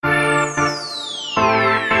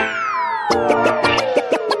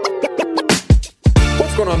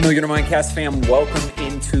Millionaire Mindcast fam, welcome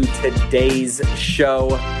into today's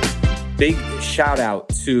show. Big shout out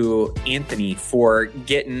to Anthony for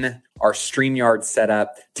getting our StreamYard set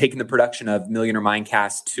up, taking the production of Millionaire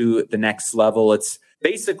Mindcast to the next level. It's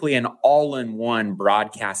basically an all-in-one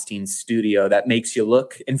broadcasting studio that makes you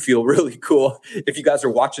look and feel really cool. If you guys are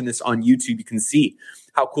watching this on YouTube, you can see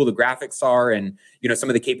how cool the graphics are and, some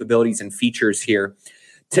of the capabilities and features here.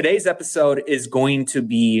 Today's episode is going to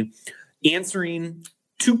be answering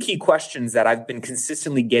two key questions that I've been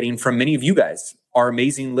consistently getting from many of you guys, our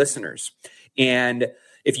amazing listeners. And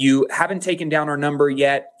if you haven't taken down our number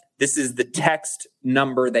yet, this is the text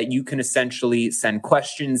number that you can essentially send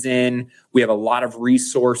questions in. We have a lot of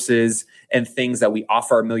resources and things that we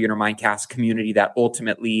offer our Millionaire Mindcast community that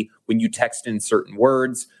ultimately, when you text in certain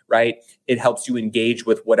words, right, it helps you engage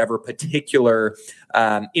with whatever particular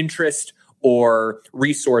interest or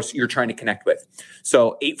resource you're trying to connect with.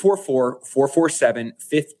 So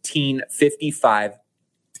 844-447-1555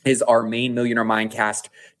 is our main Millionaire Mindcast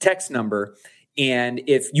text number. And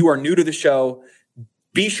if you are new to the show,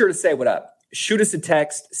 be sure to say what up. Shoot us a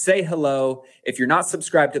text, say hello. If you're not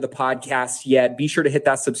subscribed to the podcast yet, be sure to hit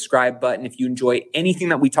that subscribe button. If you enjoy anything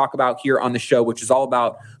that we talk about here on the show, which is all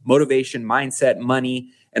about motivation, mindset, money,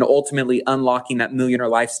 and ultimately unlocking that millionaire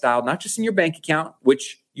lifestyle, not just in your bank account,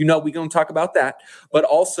 which we're going to talk about that, but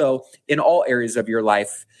also in all areas of your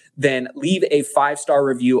life, then leave a 5-star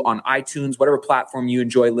review on iTunes, whatever platform you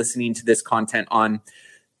enjoy listening to this content on.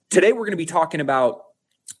 Today, we're going to be talking about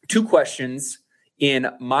two questions in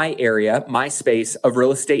my area, my space of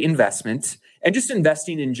real estate investment and just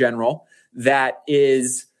investing in general that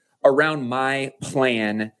is around my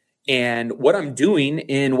plan and what I'm doing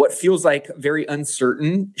in what feels like very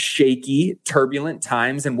uncertain, shaky, turbulent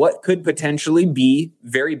times and what could potentially be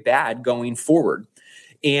very bad going forward.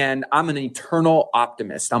 And I'm an eternal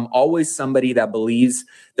optimist. I'm always somebody that believes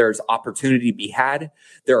there's opportunity to be had.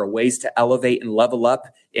 There are ways to elevate and level up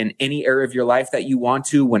in any area of your life that you want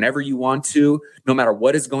to, whenever you want to, no matter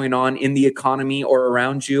what is going on in the economy or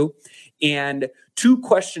around you. And two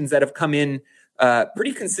questions that have come in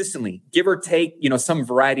pretty consistently, give or take, some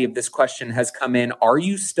variety of this question has come in. Are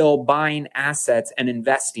you still buying assets and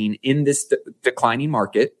investing in this declining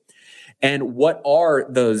market? And what are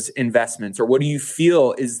those investments, or what do you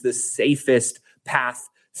feel is the safest path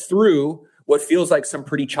through what feels like some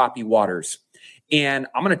pretty choppy waters? And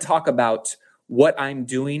I'm going to talk about what I'm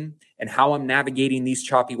doing and how I'm navigating these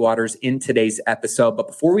choppy waters in today's episode. But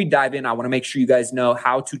before we dive in, I want to make sure you guys know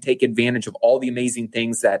how to take advantage of all the amazing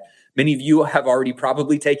things that many of you have already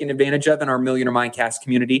probably taken advantage of in our Millionaire Mindcast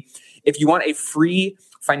community. If you want a free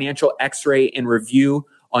financial x-ray and review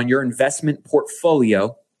on your investment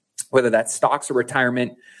portfolio, whether that's stocks or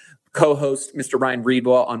retirement, co-host Mr. Ryan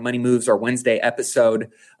Reedwell on Money Moves, our Wednesday episode,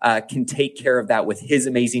 can take care of that with his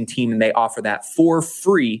amazing team. And they offer that for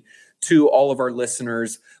free to all of our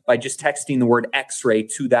listeners by just texting the word X-ray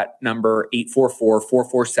to that number,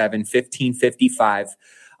 844-447-1555.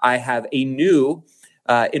 I have a new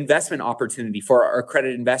investment opportunity for our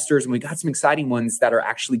accredited investors, and we got some exciting ones that are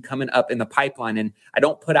actually coming up in the pipeline. And I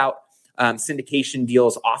don't put out syndication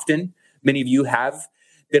deals often. Many of you have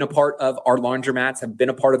been a part of our laundromats, have been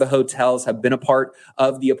a part of the hotels, have been a part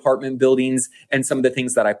of the apartment buildings and some of the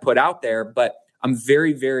things that I put out there. But I'm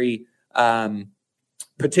very, very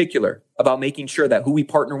particular about making sure that who we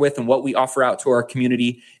partner with and what we offer out to our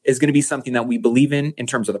community is going to be something that we believe in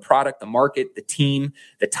terms of the product, the market, the team,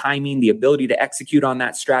 the timing, the ability to execute on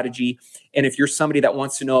that strategy. And if you're somebody that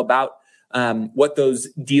wants to know about what those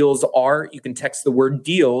deals are, you can text the word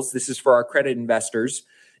deals. This is for our accredited investors.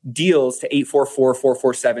 Deals to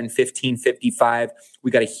 844-447-1555. We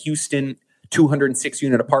got a Houston 206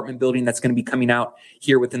 unit apartment building that's going to be coming out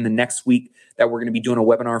here within the next week that we're going to be doing a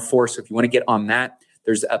webinar for. So if you want to get on that,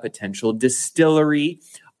 there's a potential distillery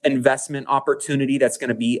investment opportunity that's going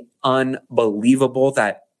to be unbelievable.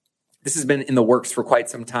 That this has been in the works for quite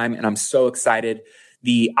some time, and I'm so excited.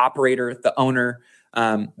 The operator, the owner,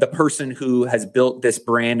 the person who has built this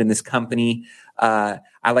brand and this company, I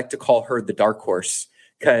like to call her the dark horse,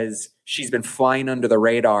 because she's been flying under the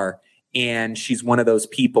radar, and she's one of those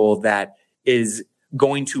people that is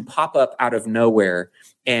going to pop up out of nowhere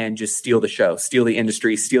and just steal the show, steal the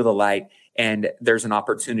industry, steal the light. And there's an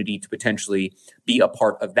opportunity to potentially be a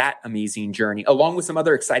part of that amazing journey, along with some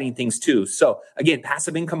other exciting things too. So again,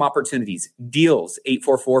 passive income opportunities, deals,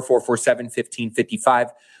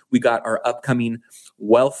 844-447-1555. We got our upcoming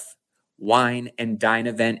wealth, wine, and dine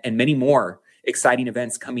event, and many more exciting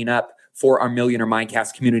events coming up for our Millionaire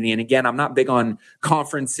Mindcast community. And again, I'm not big on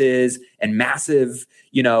conferences and massive,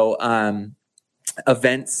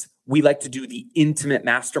 events. We like to do the intimate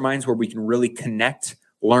masterminds where we can really connect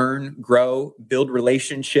learn, grow, build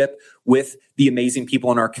relationship with the amazing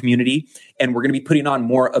people in our community. And we're going to be putting on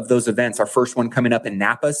more of those events. Our first one coming up in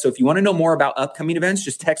Napa. So if you want to know more about upcoming events,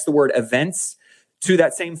 just text the word events to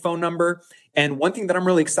that same phone number. And one thing that I'm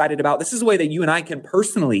really excited about, this is a way that you and I can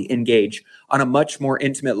personally engage on a much more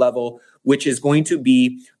intimate level, which is going to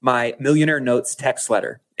be my Millionaire Notes text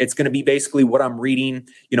letter. It's going to be basically what I'm reading,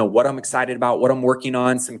 what I'm excited about, what I'm working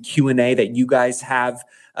on, some Q&A that you guys have,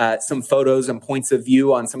 some photos and points of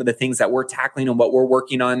view on some of the things that we're tackling and what we're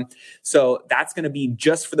working on. So that's going to be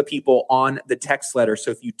just for the people on the text letter.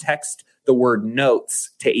 So if you text the word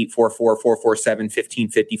notes to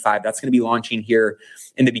 844-447-1555, that's going to be launching here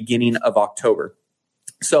in the beginning of October.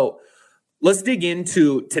 So let's dig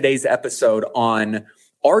into today's episode on,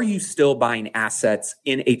 are you still buying assets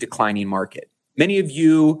in a declining market? Many of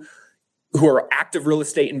you who are active real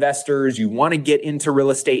estate investors, you want to get into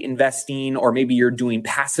real estate investing, or maybe you're doing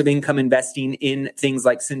passive income investing in things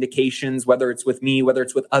like syndications, whether it's with me, whether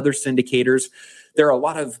it's with other syndicators. There are a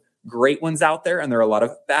lot of great ones out there, and there are a lot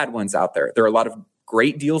of bad ones out there. There are a lot of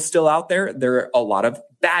great deals still out there. There are a lot of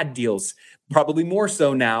bad deals, probably more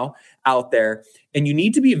so now out there. And you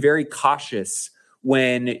need to be very cautious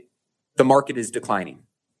when the market is declining.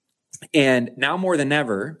 And now more than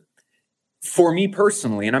ever, for me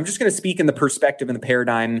personally, and I'm just going to speak in the perspective and the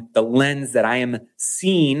paradigm, the lens that I am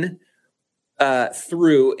seeing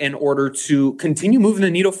through in order to continue moving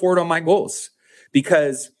the needle forward on my goals.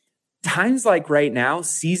 Because times like right now,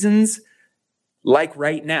 seasons like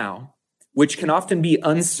right now, which can often be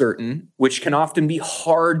uncertain, which can often be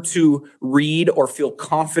hard to read or feel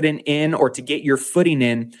confident in or to get your footing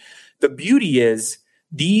in, the beauty is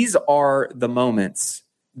these are the moments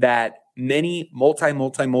that many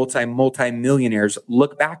multi-millionaires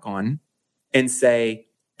look back on and say,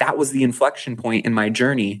 that was the inflection point in my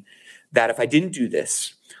journey, that if I didn't do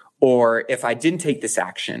this, or if I didn't take this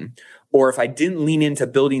action, or if I didn't lean into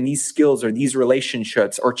building these skills or these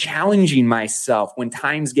relationships or challenging myself when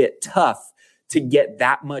times get tough to get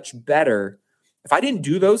that much better, if I didn't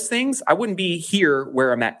do those things, I wouldn't be here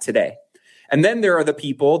where I'm at today. And then there are the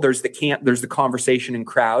people, there's the conversation and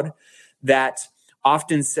crowd that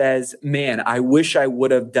often says, man, I wish I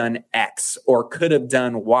would have done X or could have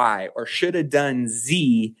done Y or should have done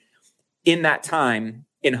Z in that time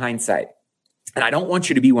in hindsight. And I don't want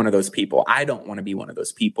you to be one of those people. I don't want to be one of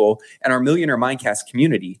those people. And our Millionaire Mindcast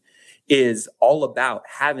community is all about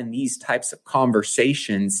having these types of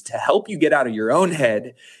conversations to help you get out of your own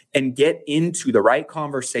head and get into the right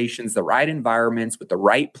conversations, the right environments with the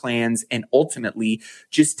right plans, and ultimately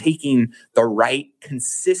just taking the right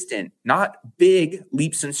consistent, not big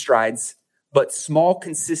leaps and strides, but small,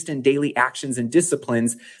 consistent daily actions and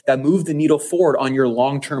disciplines that move the needle forward on your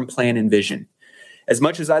long-term plan and vision. As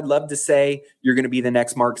much as I'd love to say you're going to be the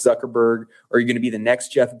next Mark Zuckerberg, or you're going to be the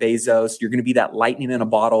next Jeff Bezos, you're going to be that lightning in a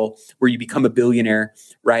bottle where you become a billionaire,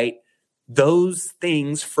 right? Those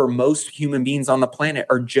things for most human beings on the planet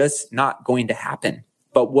are just not going to happen.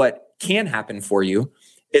 But what can happen for you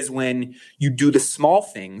is when you do the small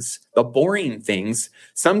things, the boring things,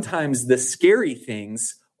 sometimes the scary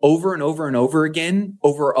things over and over and over again,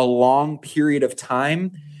 over a long period of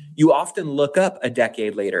time. You often look up a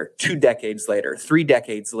decade later, 2 decades later, 3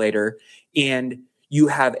 decades later, and you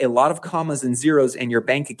have a lot of commas and zeros in your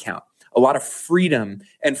bank account, a lot of freedom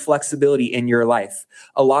and flexibility in your life,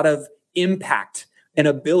 a lot of impact and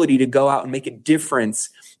ability to go out and make a difference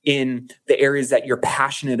in the areas that you're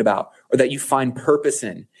passionate about or that you find purpose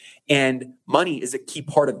in. And money is a key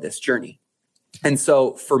part of this journey. And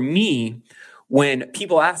so for me, when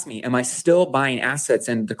people ask me, am I still buying assets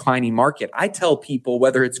in a declining market? I tell people,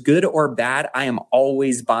 whether it's good or bad, I am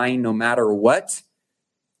always buying no matter what,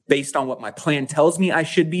 based on what my plan tells me I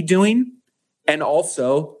should be doing, and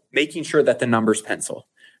also making sure that the numbers pencil,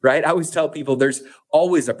 right? I always tell people there's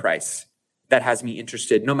always a price that has me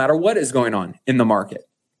interested, no matter what is going on in the market.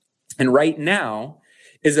 And right now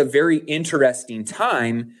is a very interesting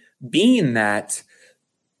time, being that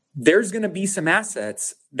there's going to be some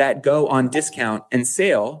assets that go on discount and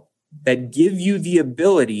sale that give you the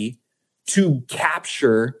ability to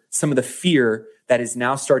capture some of the fear that is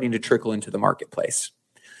now starting to trickle into the marketplace.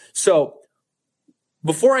 So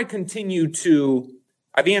before I continue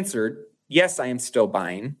I've answered, yes, I am still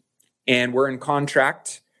buying, and we're in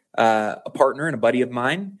contract, a partner and a buddy of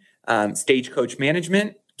mine, Stagecoach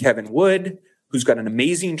Management, Kevin Wood, who's got an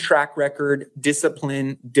amazing track record,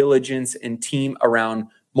 discipline, diligence, and team around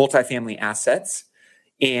multifamily assets.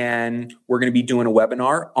 And we're going to be doing a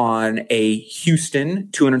webinar on a Houston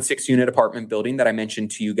 206 unit apartment building that I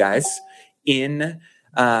mentioned to you guys in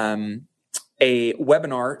a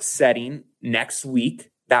webinar setting next week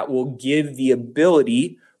that will give the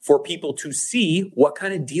ability for people to see what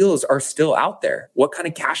kind of deals are still out there, what kind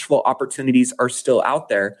of cash flow opportunities are still out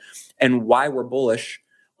there, and why we're bullish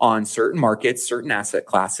on certain markets, certain asset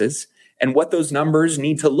classes, and what those numbers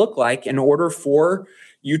need to look like in order for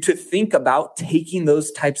you to think about taking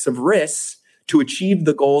those types of risks to achieve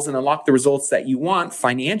the goals and unlock the results that you want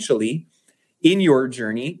financially in your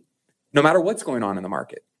journey, no matter what's going on in the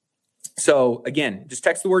market. So again, just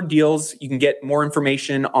text the word deals. You can get more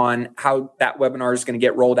information on how that webinar is going to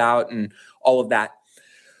get rolled out and all of that.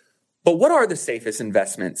 But what are the safest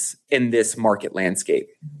investments in this market landscape?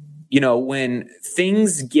 You know, when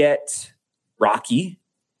things get rocky,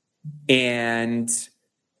 and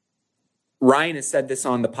Ryan has said this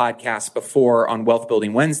on the podcast before on Wealth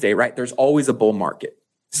Building Wednesday, right? There's always a bull market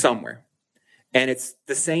somewhere. And it's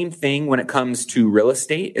the same thing when it comes to real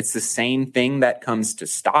estate. It's the same thing that comes to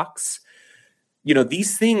stocks. You know,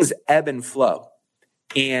 these things ebb and flow.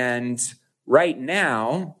 And right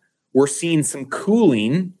now, we're seeing some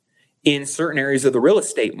cooling in certain areas of the real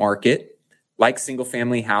estate market, like single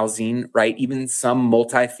family housing, right? Even some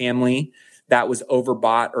multifamily that was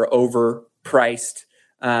overbought or overpriced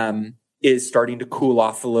is starting to cool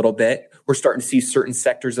off a little bit. We're starting to see certain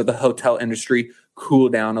sectors of the hotel industry cool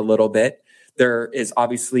down a little bit. There is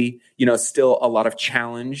obviously, you know, still a lot of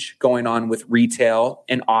challenge going on with retail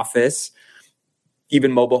and office,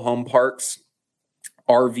 even mobile home parks,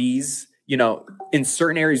 RVs. You know, in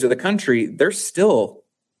certain areas of the country, there's still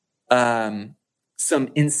some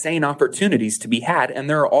insane opportunities to be had. And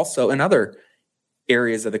there are also in other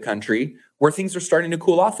areas of the country where things are starting to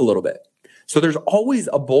cool off a little bit. So there's always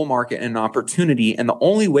a bull market and an opportunity. And the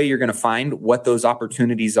only way you're going to find what those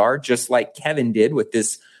opportunities are, just like Kevin did with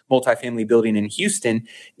this multifamily building in Houston,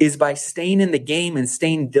 is by staying in the game and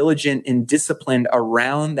staying diligent and disciplined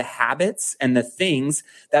around the habits and the things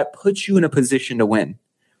that put you in a position to win,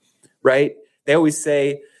 right? They always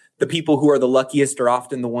say the people who are the luckiest are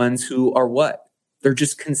often the ones who are what? They're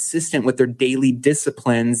just consistent with their daily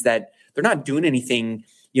disciplines, that they're not doing anything,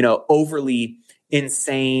 you know, overly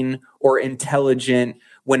insane or intelligent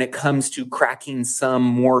when it comes to cracking some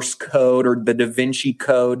Morse code or the Da Vinci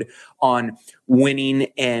Code on winning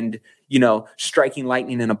and, you know, striking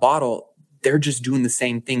lightning in a bottle. They're just doing the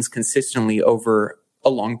same things consistently over a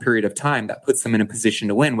long period of time that puts them in a position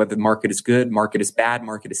to win, whether the market is good, market is bad,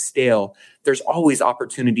 market is stale. There's always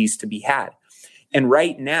opportunities to be had. And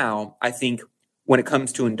right now, I think when it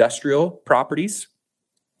comes to industrial properties,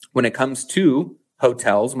 when it comes to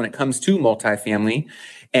hotels, when it comes to multifamily,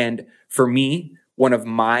 and for me, one of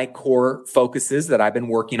my core focuses that I've been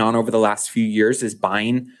working on over the last few years is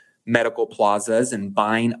buying medical plazas and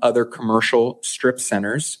buying other commercial strip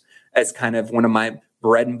centers as kind of one of my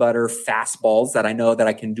bread and butter fastballs that I know that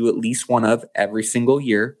I can do at least one of every single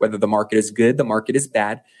year, whether the market is good, the market is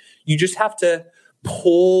bad. You just have to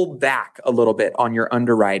pull back a little bit on your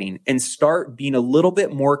underwriting and start being a little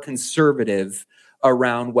bit more conservative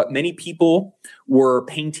around what many people were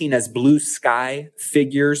painting as blue sky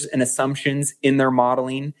figures and assumptions in their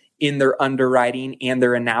modeling, in their underwriting, and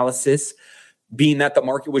their analysis, being that the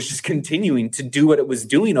market was just continuing to do what it was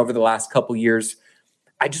doing over the last couple of years.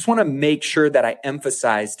 I just want to make sure that I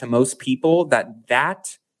emphasize to most people that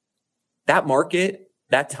market,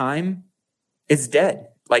 that time is dead.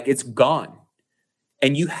 Like, it's gone.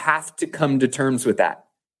 And you have to come to terms with that.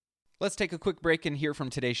 Let's take a quick break and hear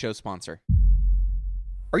from today's show sponsor.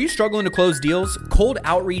 Are you struggling to close deals? Cold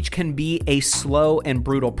outreach can be a slow and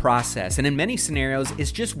brutal process, and in many scenarios,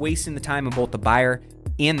 it's just wasting the time of both the buyer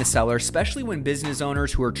and the seller, especially when business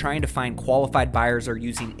owners who are trying to find qualified buyers are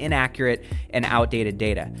using inaccurate and outdated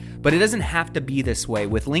data. But it doesn't have to be this way.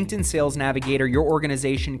 With LinkedIn Sales Navigator, your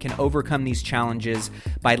organization can overcome these challenges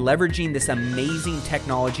by leveraging this amazing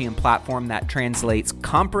technology and platform that translates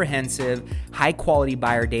comprehensive, high-quality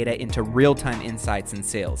buyer data into real-time insights in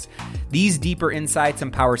sales. These deeper insights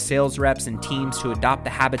empower sales reps and teams to adopt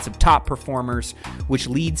the habits of top performers, which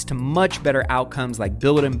leads to much better outcomes like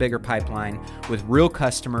building a bigger pipeline with real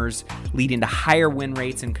customers, leading to higher win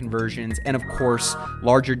rates and conversions, and of course,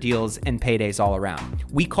 larger deals and paydays all around.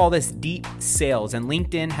 We call this deep sales, and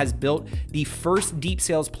LinkedIn has built the first deep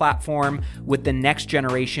sales platform with the next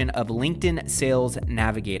generation of LinkedIn Sales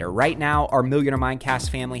Navigator. Right now, our Millionaire Mindcast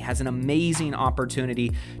family has an amazing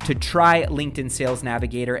opportunity to try LinkedIn Sales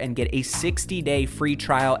Navigator and get a 60-day free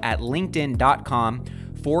trial at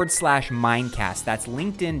linkedin.com/Mindcast. That's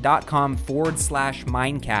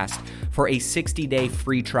linkedin.com/Mindcast for a 60-day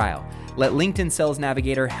free trial. Let LinkedIn Sales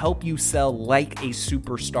Navigator help you sell like a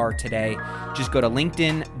superstar today. Just go to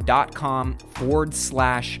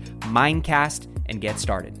linkedin.com/Mindcast and get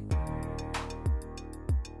started.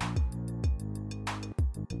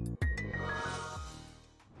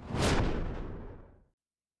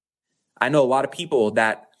 I know a lot of people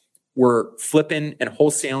that were flipping and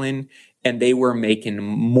wholesaling, and they were making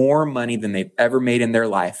more money than they've ever made in their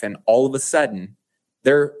life. And all of a sudden,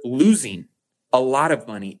 they're losing a lot of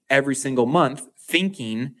money every single month,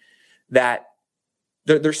 thinking that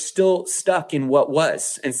they're still stuck in what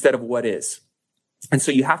was instead of what is. And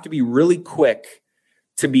so you have to be really quick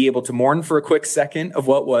to be able to mourn for a quick second of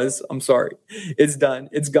what was. I'm sorry, it's done,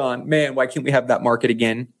 it's gone. Man, why can't we have that market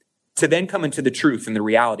again? To then come into the truth and the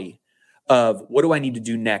reality of what do I need to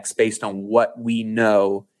do next based on what we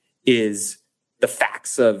know is the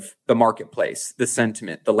facts of the marketplace, the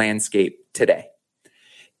sentiment, the landscape today.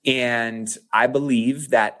 And I believe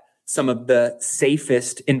that some of the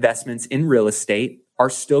safest investments in real estate are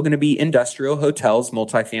still going to be industrial, hotels,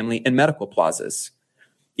 multifamily, and medical plazas.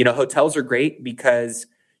 Hotels are great because,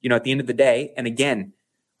 at the end of the day, and again,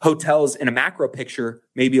 hotels in a macro picture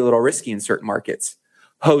may be a little risky in certain markets.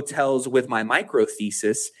 Hotels with my micro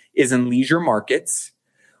thesis is in leisure markets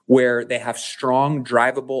where they have strong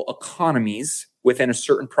drivable economies within a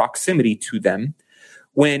certain proximity to them.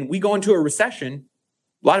 When we go into a recession,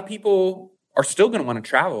 a lot of people are still going to want to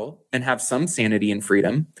travel and have some sanity and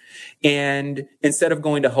freedom. And instead of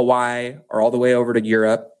going to Hawaii or all the way over to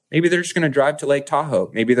Europe, maybe they're just going to drive to Lake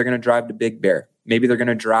Tahoe. Maybe they're going to drive to Big Bear. Maybe they're going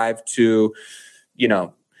to drive to,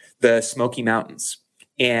 the Smoky Mountains.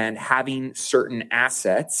 And having certain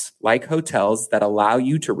assets like hotels that allow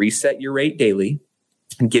you to reset your rate daily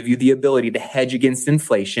and give you the ability to hedge against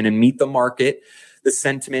inflation and meet the market, the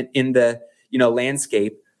sentiment in the,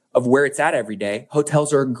 landscape of where it's at every day.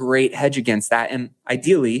 Hotels are a great hedge against that. And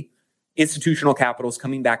ideally, institutional capital is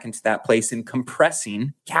coming back into that place and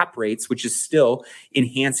compressing cap rates, which is still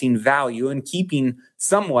enhancing value and keeping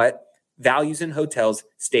somewhat values in hotels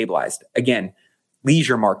stabilized. Again,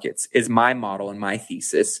 leisure markets is my model and my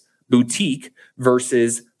thesis. Boutique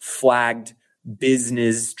versus flagged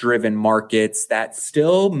business-driven markets that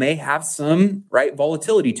still may have some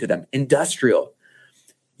volatility to them. Industrial.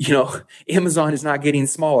 Amazon is not getting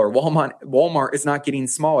smaller. Walmart is not getting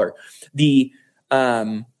smaller. The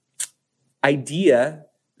idea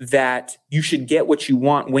that you should get what you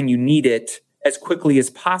want when you need it as quickly as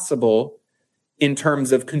possible in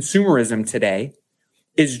terms of consumerism today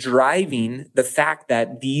is driving the fact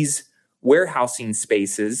that these warehousing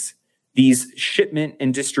spaces, these shipment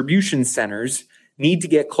and distribution centers need to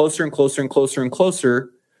get closer and closer and closer and closer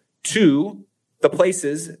to the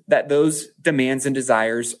places that those demands and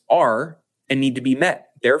desires are and need to be met.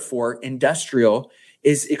 Therefore, industrial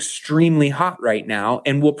is extremely hot right now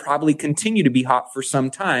and will probably continue to be hot for some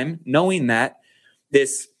time, knowing that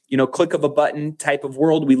this, click of a button type of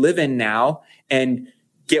world we live in now and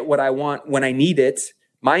get what I want when I need it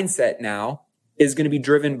mindset now is going to be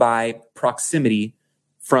driven by proximity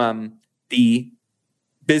from the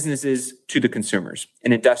businesses to the consumers.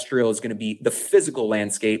 And industrial is going to be the physical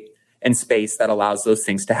landscape and space that allows those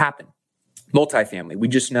things to happen. Multifamily, we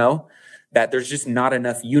just know that there's just not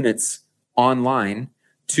enough units online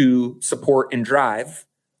to support and drive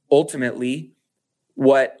ultimately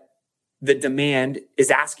what the demand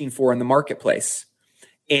is asking for in the marketplace.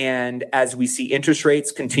 And as we see interest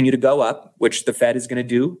rates continue to go up, which the Fed is going to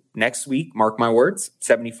do next week, mark my words,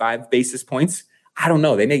 75 basis points. I don't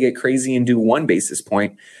know. They may get crazy and do 1 basis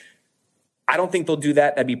point. I don't think they'll do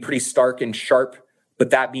that. That'd be pretty stark and sharp. But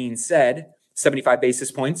that being said, 75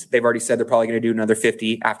 basis points, they've already said they're probably going to do another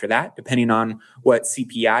 50 after that, depending on what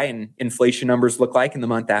CPI and inflation numbers look like in the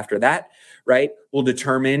month after that, right? Will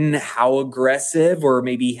determine how aggressive or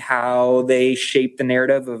maybe how they shape the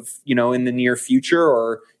narrative of, in the near future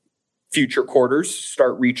or future quarters,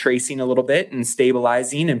 start retracing a little bit and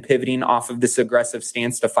stabilizing and pivoting off of this aggressive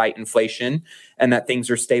stance to fight inflation and that things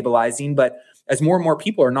are stabilizing. But as more and more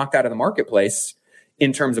people are knocked out of the marketplace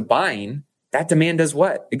in terms of buying, that demand does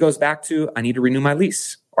what? It goes back to, I need to renew my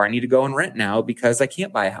lease or I need to go and rent now because I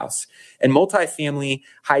can't buy a house. And multifamily,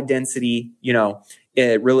 high density,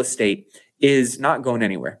 real estate is not going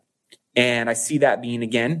anywhere. And I see that being,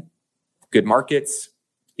 again, good markets,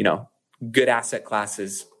 good asset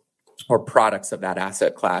classes or products of that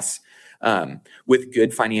asset class with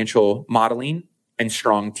good financial modeling and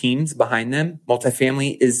strong teams behind them.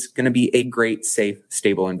 Multifamily is going to be a great, safe,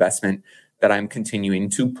 stable investment that I'm continuing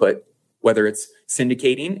to put, whether it's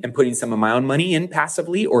syndicating and putting some of my own money in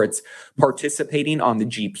passively, or it's participating on the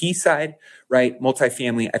GP side, right?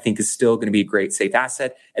 Multifamily, I think, is still going to be a great, safe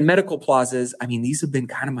asset. And medical plazas, these have been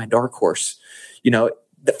kind of my dark horse.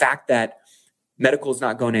 The fact that medical is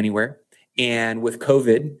not going anywhere. And with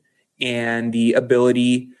COVID and the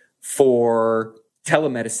ability for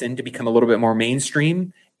telemedicine to become a little bit more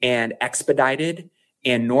mainstream and expedited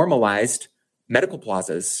and normalized, medical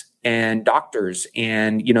plazas and doctors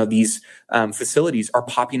and, these facilities are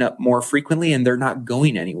popping up more frequently and they're not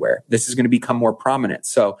going anywhere. This is going to become more prominent.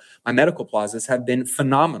 So my medical plazas have been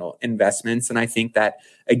phenomenal investments. And I think that,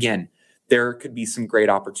 again, there could be some great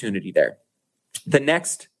opportunity there. The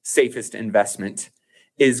next safest investment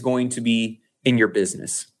is going to be in your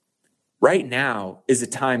business. Right now is a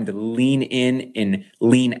time to lean in and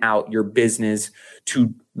lean out your business,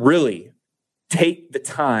 to really take the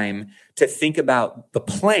time to think about the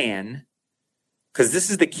plan, because this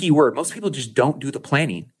is the key word. Most people just don't do the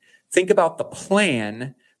planning. Think about the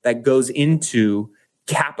plan that goes into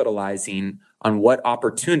capitalizing on what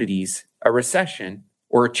opportunities a recession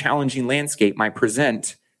or a challenging landscape might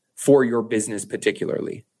present for your business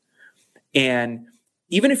particularly. And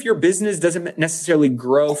even if your business doesn't necessarily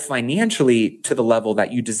grow financially to the level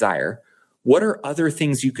that you desire, what are other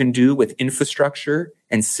things you can do with infrastructure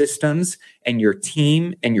and systems and your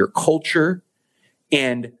team and your culture?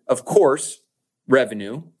 And of course,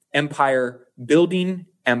 revenue, empire building,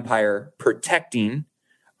 empire protecting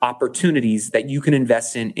opportunities that you can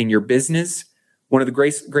invest in your business. One of the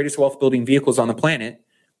greatest wealth building vehicles on the planet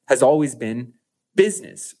has always been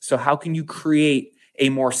business. So how can you create a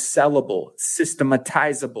more sellable,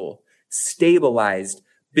 systematizable, stabilized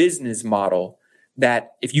business model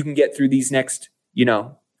that if you can get through these next,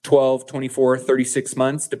 12, 24, 36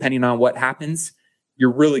 months, depending on what happens,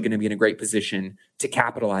 you're really going to be in a great position to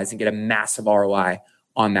capitalize and get a massive ROI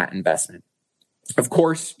on that investment. Of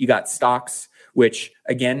course, you got stocks, which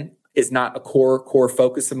again is not a core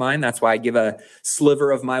focus of mine. That's why I give a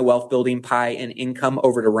sliver of my wealth building pie and income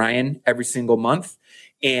over to Ryan every single month,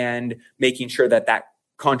 and making sure that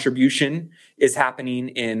contribution is happening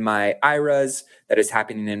in my IRAs, that is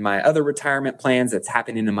happening in my other retirement plans, that's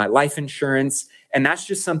happening in my life insurance. And that's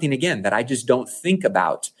just something, again, that I just don't think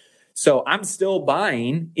about. So I'm still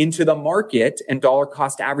buying into the market and dollar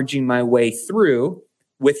cost averaging my way through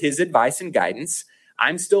with his advice and guidance.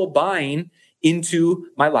 I'm still buying into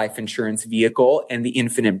my life insurance vehicle and the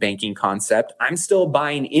infinite banking concept. I'm still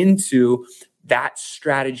buying into that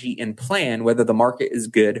strategy and plan, whether the market is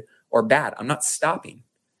good or bad. I'm not stopping.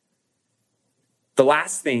 The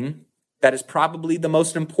last thing that is probably the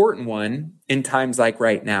most important one in times like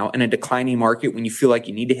right now, in a declining market, when you feel like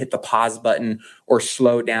you need to hit the pause button or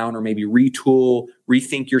slow down or maybe retool,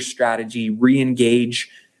 rethink your strategy,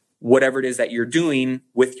 re-engage, whatever it is that you're doing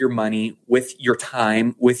with your money, with your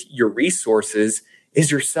time, with your resources,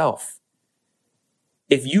 is yourself.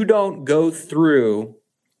 If you don't go through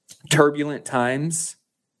turbulent times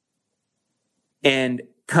and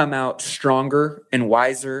come out stronger and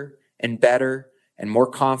wiser and better and more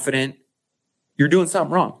confident, you're doing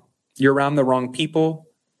something wrong. You're around the wrong people.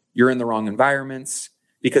 You're in the wrong environments,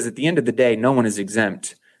 because at the end of the day, no one is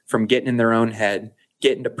exempt from getting in their own head,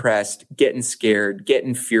 getting depressed, getting scared,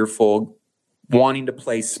 getting fearful, wanting to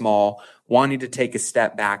play small, wanting to take a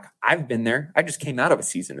step back. I've been there. I just came out of a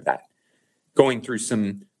season of that, going through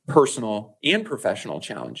some personal and professional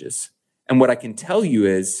challenges. And what I can tell you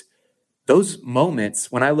is those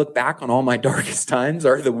moments, when I look back on all my darkest times,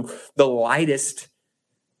 are the lightest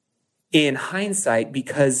in hindsight,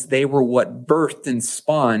 because they were what birthed and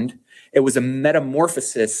spawned. It was a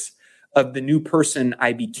metamorphosis of the new person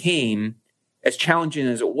I became, as challenging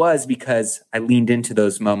as it was, because I leaned into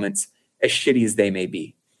those moments, as shitty as they may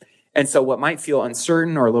be. And so what might feel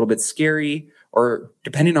uncertain or a little bit scary, or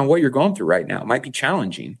depending on what you're going through right now, might be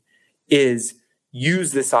challenging, is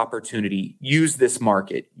use this opportunity, use this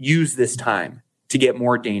market, use this time to get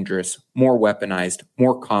more dangerous, more weaponized,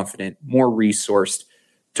 more confident, more resourced,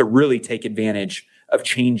 to really take advantage of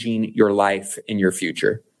changing your life and your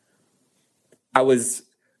future. I was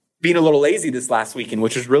being a little lazy this last weekend,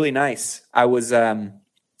 which was really nice. I was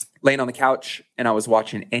laying on the couch and I was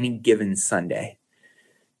watching Any Given Sunday.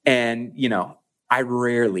 And, I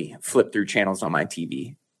rarely flip through channels on my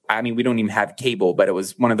TV. I mean, we don't even have cable, but it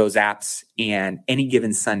was one of those apps, and Any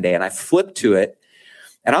Given Sunday. And I flipped to it,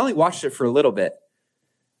 and I only watched it for a little bit,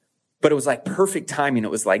 but it was like perfect timing.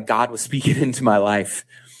 It was like God was speaking into my life.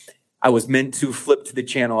 I was meant to flip to the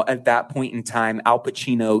channel at that point in time. Al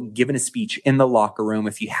Pacino giving a speech in the locker room.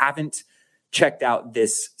 If you haven't checked out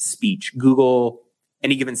this speech, Google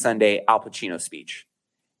Any Given Sunday Al Pacino speech.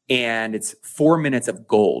 And it's 4 minutes of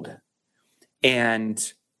gold.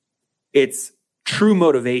 And it's true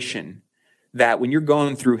motivation that when you're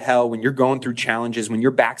going through hell, when you're going through challenges, when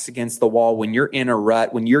your back's against the wall, when you're in a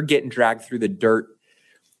rut, when you're getting dragged through the dirt,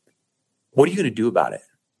 what are you going to do about it?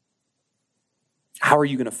 How are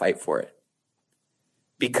you going to fight for it?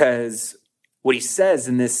 Because what he says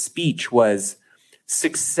in this speech was,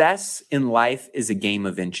 success in life is a game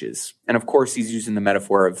of inches. And of course, he's using the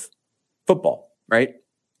metaphor of football, right?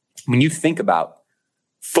 When you think about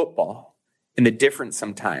football and the difference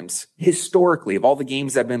sometimes, historically, of all the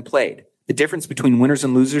games that have been played, the difference between winners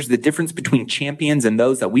and losers, the difference between champions and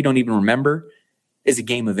those that we don't even remember is a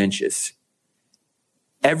game of inches.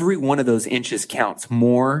 Every one of those inches counts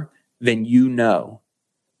more than you know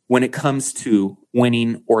when it comes to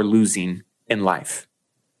winning or losing in life.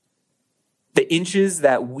 The inches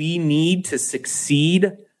that we need to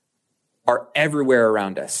succeed are everywhere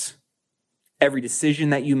around us. Every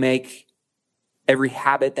decision that you make, every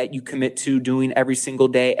habit that you commit to doing every single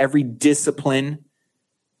day, every discipline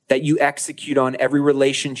that you execute on, every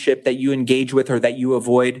relationship that you engage with or that you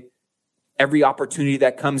avoid, every opportunity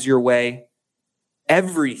that comes your way,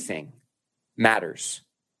 everything matters.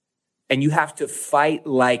 And you have to fight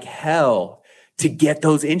like hell to get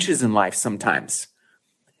those inches in life sometimes.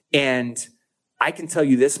 And I can tell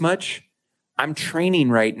you this much, I'm training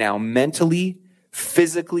right now mentally,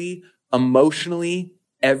 physically, emotionally,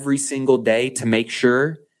 every single day to make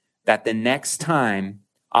sure that the next time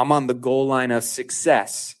I'm on the goal line of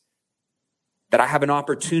success, that I have an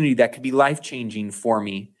opportunity that could be life-changing for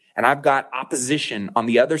me. And I've got opposition on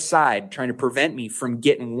the other side trying to prevent me from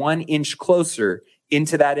getting 1 inch closer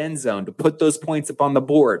into that end zone to put those points up on the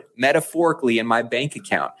board, metaphorically in my bank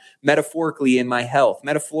account, metaphorically in my health,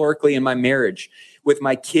 metaphorically in my marriage, with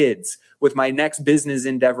my kids, with my next business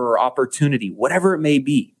endeavor or opportunity, whatever it may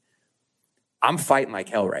be. I'm fighting like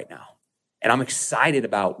hell right now. And I'm excited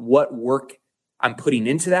about what work I'm putting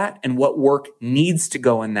into that and what work needs to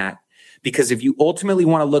go in that. Because if you ultimately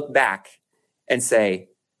want to look back and say,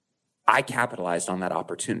 I capitalized on that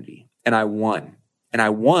opportunity and I won. And I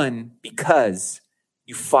won because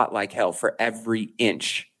you fought like hell for every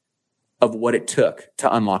inch of what it took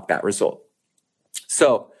to unlock that result.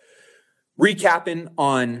 So recapping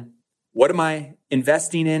on what am I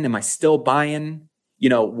investing in? Am I still buying?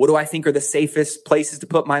 What do I think are the safest places to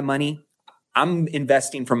put my money? I'm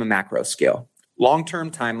investing from a macro scale. Long-term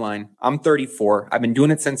timeline. I'm 34. I've been doing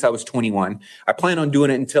it since I was 21. I plan on doing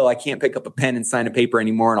it until I can't pick up a pen and sign a paper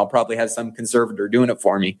anymore, and I'll probably have some conservator doing it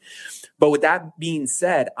for me. But with that being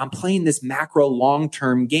said, I'm playing this macro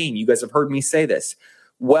long-term game. You guys have heard me say this.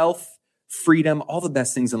 Wealth, freedom, all the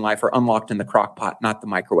best things in life are unlocked in the crock pot, not the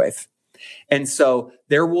microwave. And so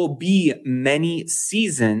there will be many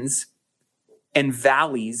seasons and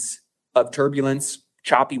valleys of turbulence,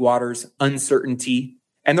 choppy waters, uncertainty.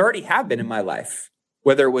 And there already have been in my life,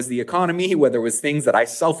 whether it was the economy, whether it was things that I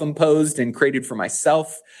self-imposed and created for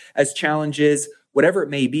myself as challenges, whatever it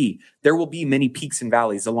may be, there will be many peaks and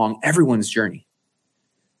valleys along everyone's journey.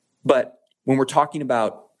 But when we're talking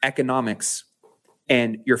about economics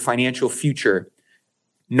and your financial future,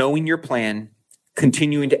 knowing your plan,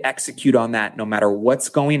 continuing to execute on that no matter what's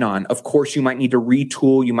going on. Of course, you might need to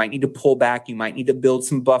retool. You might need to pull back. You might need to build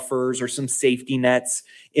some buffers or some safety nets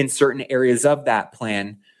in certain areas of that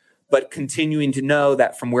plan. But continuing to know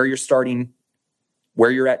that from where you're starting,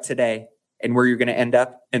 where you're at today, and where you're going to end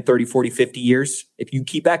up in 30, 40, 50 years, if you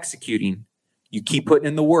keep executing, you keep putting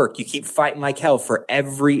in the work, you keep fighting like hell for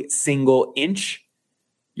every single inch,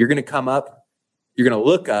 you're going to come up, you're going to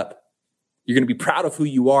look up, you're going to be proud of who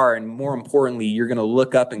you are. And more importantly, you're going to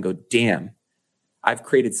look up and go, damn, I've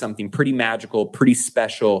created something pretty magical, pretty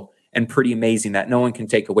special, and pretty amazing that no one can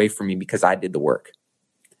take away from me because I did the work.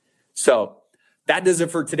 So that does it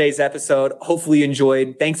for today's episode. Hopefully you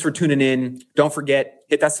enjoyed. Thanks for tuning in. Don't forget,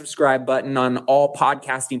 hit that subscribe button on all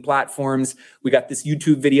podcasting platforms. We got this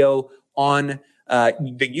YouTube video on the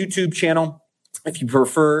YouTube channel. If you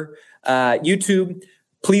prefer YouTube,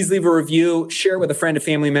 please leave a review, share with a friend, a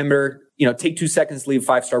family member. Take 2 seconds to leave a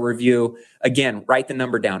 5-star review. Again, write the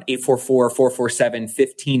number down,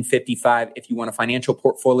 844-447-1555. If you want a financial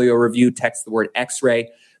portfolio review, text the word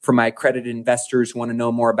X-ray. For my accredited investors who want to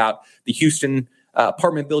know more about the Houston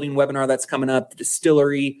apartment building webinar that's coming up, the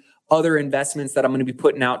distillery, other investments that I'm going to be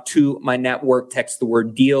putting out to my network, text the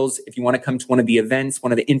word deals. If you want to come to one of the events,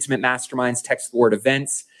 one of the intimate masterminds, text the word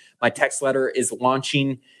events. My text letter is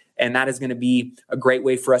launching, and that is going to be a great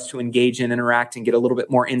way for us to engage and interact and get a little bit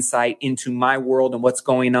more insight into my world and what's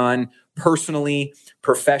going on personally,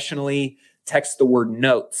 professionally. Text the word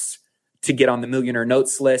notes to get on the Millionaire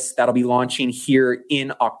Notes list. That'll be launching here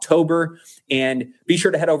in October. And be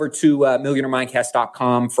sure to head over to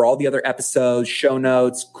millionairemindcast.com for all the other episodes, show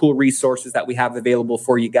notes, cool resources that we have available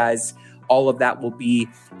for you guys. All of that will be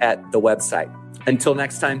at the website. Until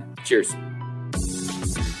next time, cheers.